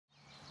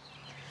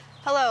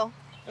Hello,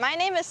 my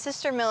name is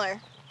Sister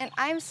Miller. And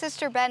I'm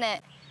Sister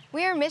Bennett.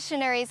 We are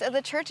missionaries of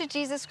the Church of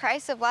Jesus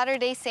Christ of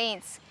Latter-day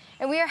Saints,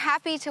 and we are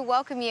happy to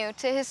welcome you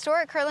to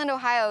historic Kirtland,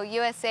 Ohio,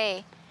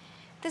 USA.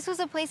 This was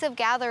a place of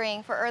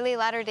gathering for early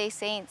Latter-day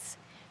Saints.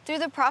 Through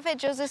the prophet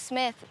Joseph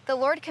Smith, the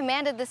Lord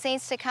commanded the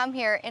saints to come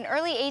here in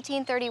early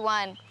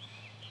 1831.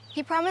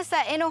 He promised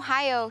that in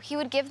Ohio, he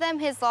would give them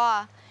his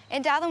law,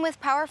 endow them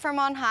with power from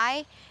on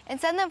high,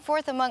 and send them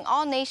forth among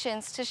all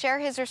nations to share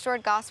his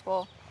restored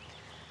gospel.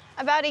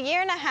 About a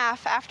year and a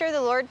half after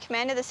the Lord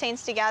commanded the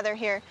saints to gather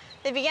here,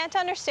 they began to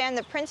understand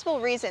the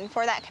principal reason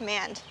for that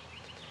command.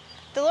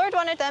 The Lord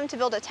wanted them to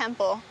build a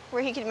temple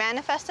where he could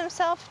manifest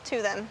himself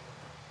to them.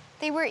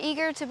 They were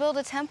eager to build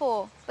a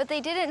temple, but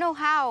they didn't know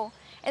how,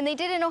 and they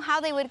didn't know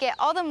how they would get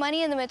all the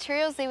money and the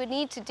materials they would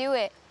need to do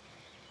it.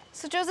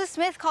 So Joseph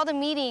Smith called a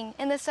meeting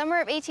in the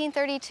summer of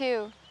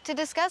 1832 to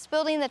discuss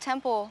building the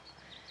temple.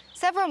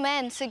 Several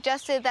men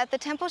suggested that the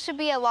temple should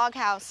be a log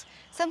house,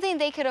 something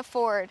they could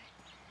afford.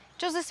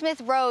 Joseph Smith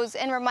rose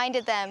and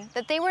reminded them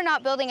that they were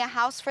not building a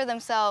house for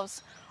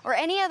themselves or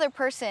any other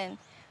person,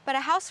 but a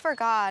house for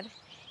God.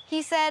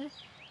 He said,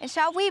 "And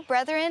shall we,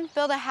 brethren,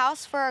 build a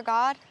house for our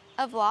God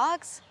of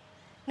logs?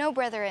 No,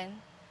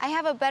 brethren, I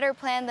have a better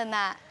plan than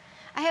that.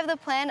 I have the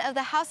plan of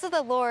the house of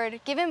the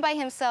Lord given by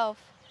himself.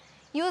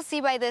 You will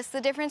see by this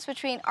the difference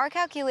between our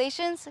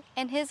calculations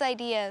and his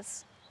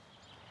ideas."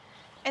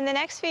 In the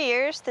next few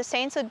years, the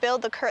saints would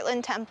build the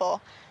Kirtland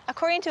Temple,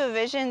 according to a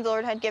vision the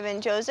Lord had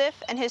given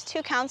Joseph and his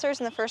two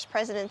counselors in the first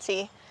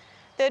presidency.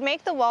 They would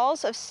make the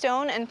walls of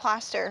stone and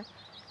plaster,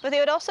 but they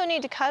would also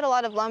need to cut a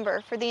lot of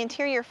lumber for the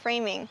interior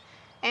framing,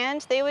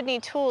 and they would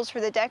need tools for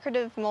the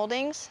decorative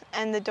moldings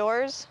and the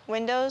doors,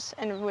 windows,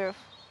 and roof.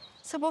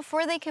 So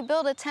before they could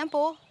build a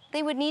temple,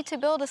 they would need to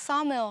build a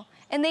sawmill,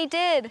 and they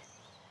did.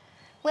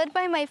 Led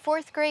by my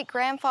fourth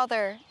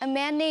great-grandfather, a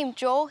man named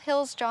Joel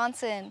Hills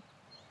Johnson.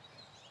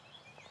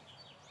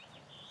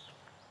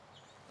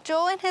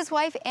 Joel and his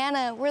wife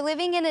Anna were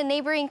living in a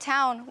neighboring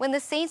town when the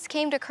saints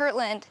came to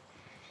Kirtland.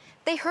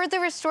 They heard the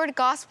restored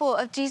gospel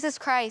of Jesus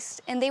Christ,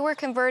 and they were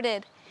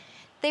converted.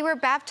 They were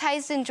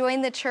baptized and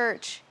joined the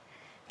church.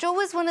 Joel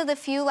was one of the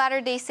few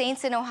Latter-day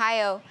Saints in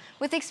Ohio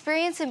with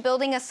experience in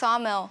building a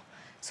sawmill,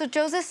 so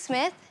Joseph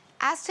Smith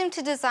asked him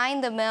to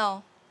design the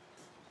mill.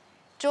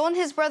 Joel and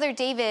his brother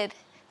David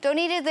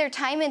donated their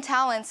time and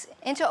talents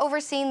into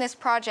overseeing this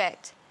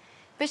project.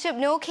 Bishop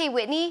Noel K.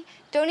 Whitney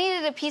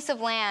donated a piece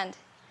of land.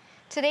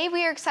 Today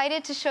we are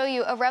excited to show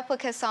you a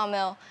replica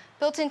sawmill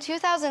built in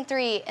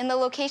 2003 in the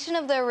location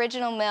of the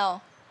original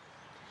mill.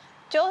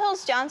 Joel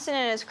Hills Johnson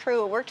and his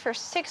crew worked for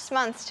 6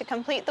 months to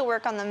complete the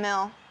work on the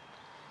mill.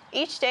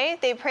 Each day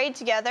they prayed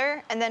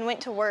together and then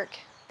went to work.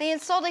 They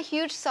installed a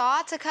huge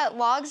saw to cut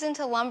logs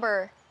into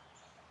lumber.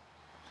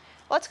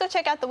 Let's go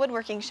check out the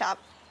woodworking shop.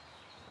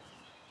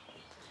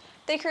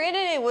 They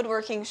created a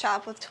woodworking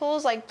shop with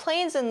tools like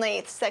planes and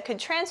lathes that could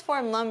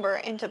transform lumber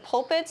into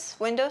pulpits,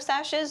 window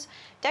sashes,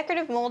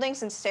 decorative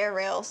moldings, and stair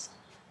rails.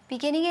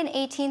 Beginning in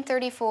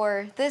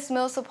 1834, this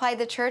mill supplied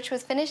the church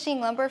with finishing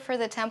lumber for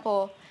the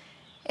temple.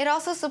 It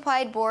also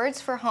supplied boards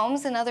for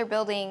homes and other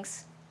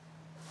buildings.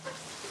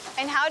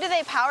 And how do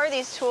they power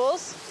these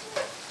tools?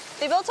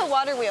 They built a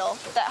water wheel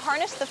that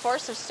harnessed the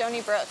force of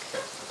Stony Brook.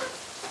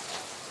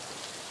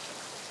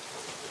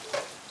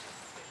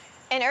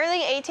 In early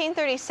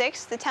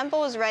 1836, the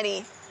temple was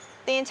ready.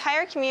 The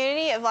entire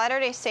community of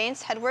Latter-day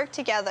Saints had worked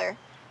together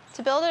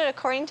to build it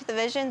according to the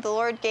vision the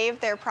Lord gave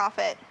their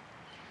prophet.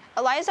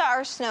 Eliza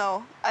R.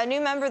 Snow, a new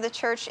member of the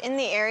church in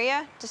the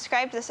area,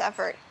 described this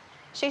effort.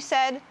 She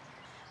said,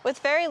 "With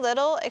very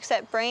little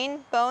except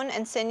brain, bone,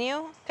 and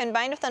sinew,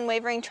 combined with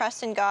unwavering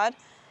trust in God,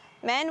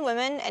 men,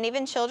 women, and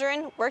even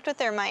children worked with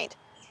their might.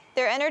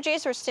 Their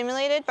energies were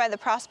stimulated by the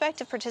prospect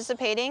of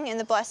participating in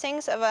the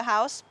blessings of a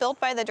house built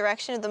by the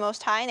direction of the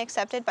Most High and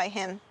accepted by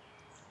Him."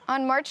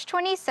 On March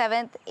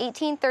 27,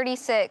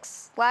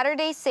 1836,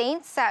 Latter-day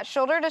Saints sat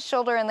shoulder to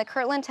shoulder in the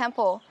Kirtland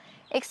Temple,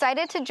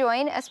 excited to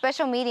join a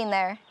special meeting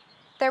there.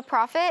 Their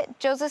prophet,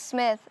 Joseph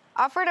Smith,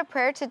 offered a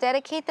prayer to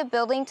dedicate the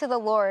building to the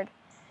Lord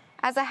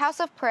as a house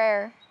of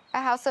prayer,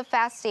 a house of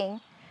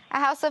fasting, a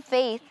house of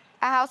faith,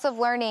 a house of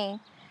learning,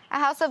 a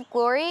house of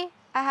glory,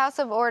 a house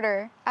of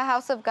order, a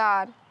house of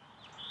God.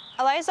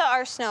 Eliza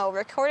R. Snow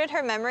recorded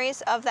her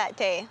memories of that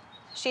day.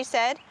 She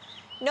said,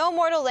 "No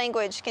mortal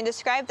language can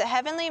describe the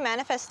heavenly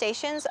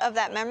manifestations of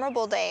that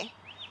memorable day.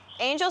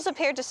 Angels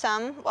appeared to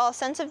some, while a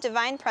sense of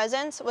divine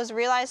presence was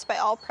realized by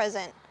all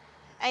present,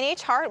 and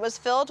each heart was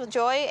filled with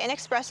joy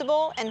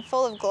inexpressible and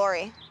full of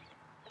glory."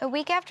 A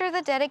week after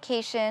the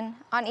dedication,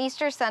 on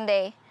Easter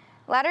Sunday,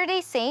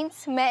 Latter-day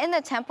Saints met in the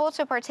temple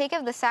to partake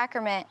of the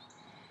sacrament.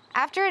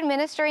 After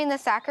administering the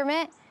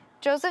sacrament,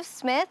 Joseph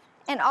Smith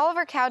and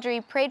Oliver Cowdery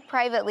prayed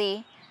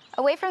privately,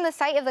 away from the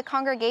sight of the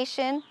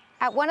congregation,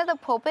 at one of the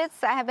pulpits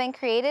that had been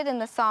created in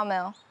the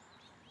sawmill.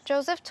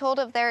 Joseph told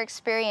of their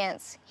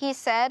experience. He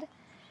said,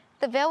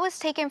 "The veil was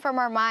taken from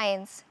our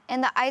minds,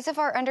 and the eyes of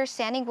our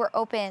understanding were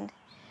opened.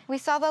 We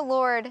saw the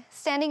Lord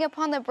standing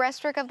upon the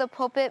breastwork of the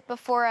pulpit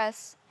before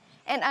us.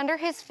 and under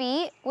his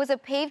feet was a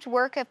paved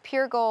work of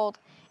pure gold,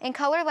 in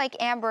color like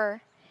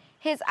amber.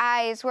 His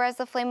eyes were as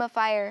the flame of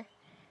fire.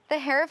 The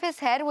hair of his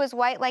head was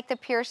white like the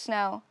pure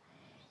snow.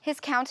 His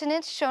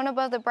countenance shone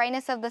above the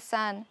brightness of the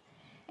sun,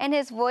 and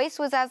his voice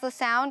was as the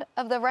sound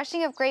of the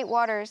rushing of great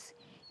waters,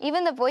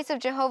 even the voice of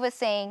Jehovah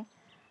saying,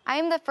 I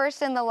am the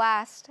first and the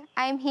last.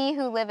 I am he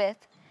who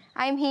liveth.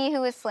 I am he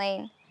who is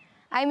slain.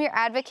 I am your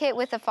advocate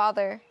with the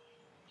Father.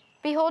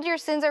 Behold, your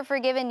sins are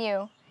forgiven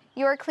you.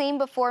 You are clean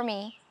before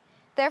me.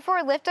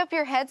 Therefore lift up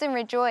your heads and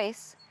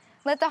rejoice.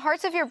 Let the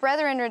hearts of your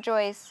brethren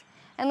rejoice,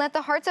 and let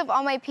the hearts of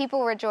all my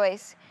people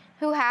rejoice,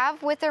 who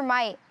have, with their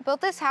might,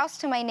 built this house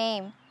to my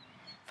name.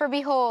 For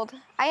behold,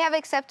 I have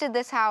accepted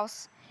this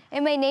house,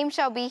 and my name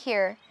shall be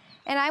here,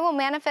 and I will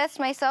manifest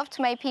myself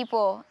to my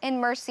people in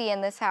mercy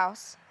in this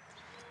house.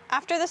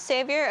 After the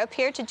Savior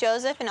appeared to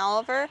Joseph and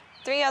Oliver,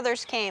 3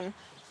 others came.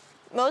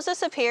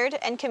 Moses appeared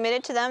and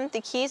committed to them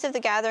the keys of the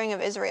gathering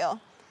of Israel.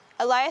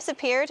 Elias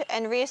appeared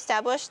and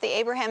reestablished the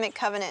Abrahamic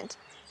covenant.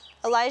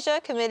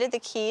 Elijah committed the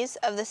keys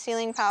of the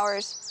sealing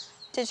powers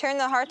to turn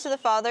the hearts of the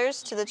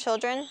fathers to the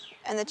children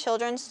and the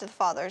children's to the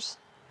fathers.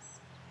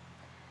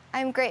 I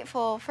am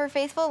grateful for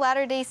faithful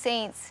Latter-day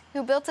Saints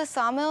who built a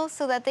sawmill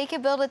so that they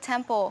could build a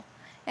temple.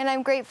 And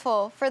I'm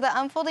grateful for the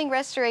unfolding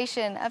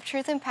restoration of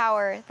truth and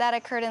power that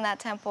occurred in that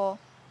temple.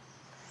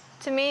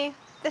 To me,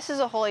 this is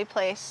a holy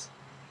place.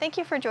 Thank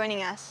you for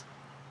joining us.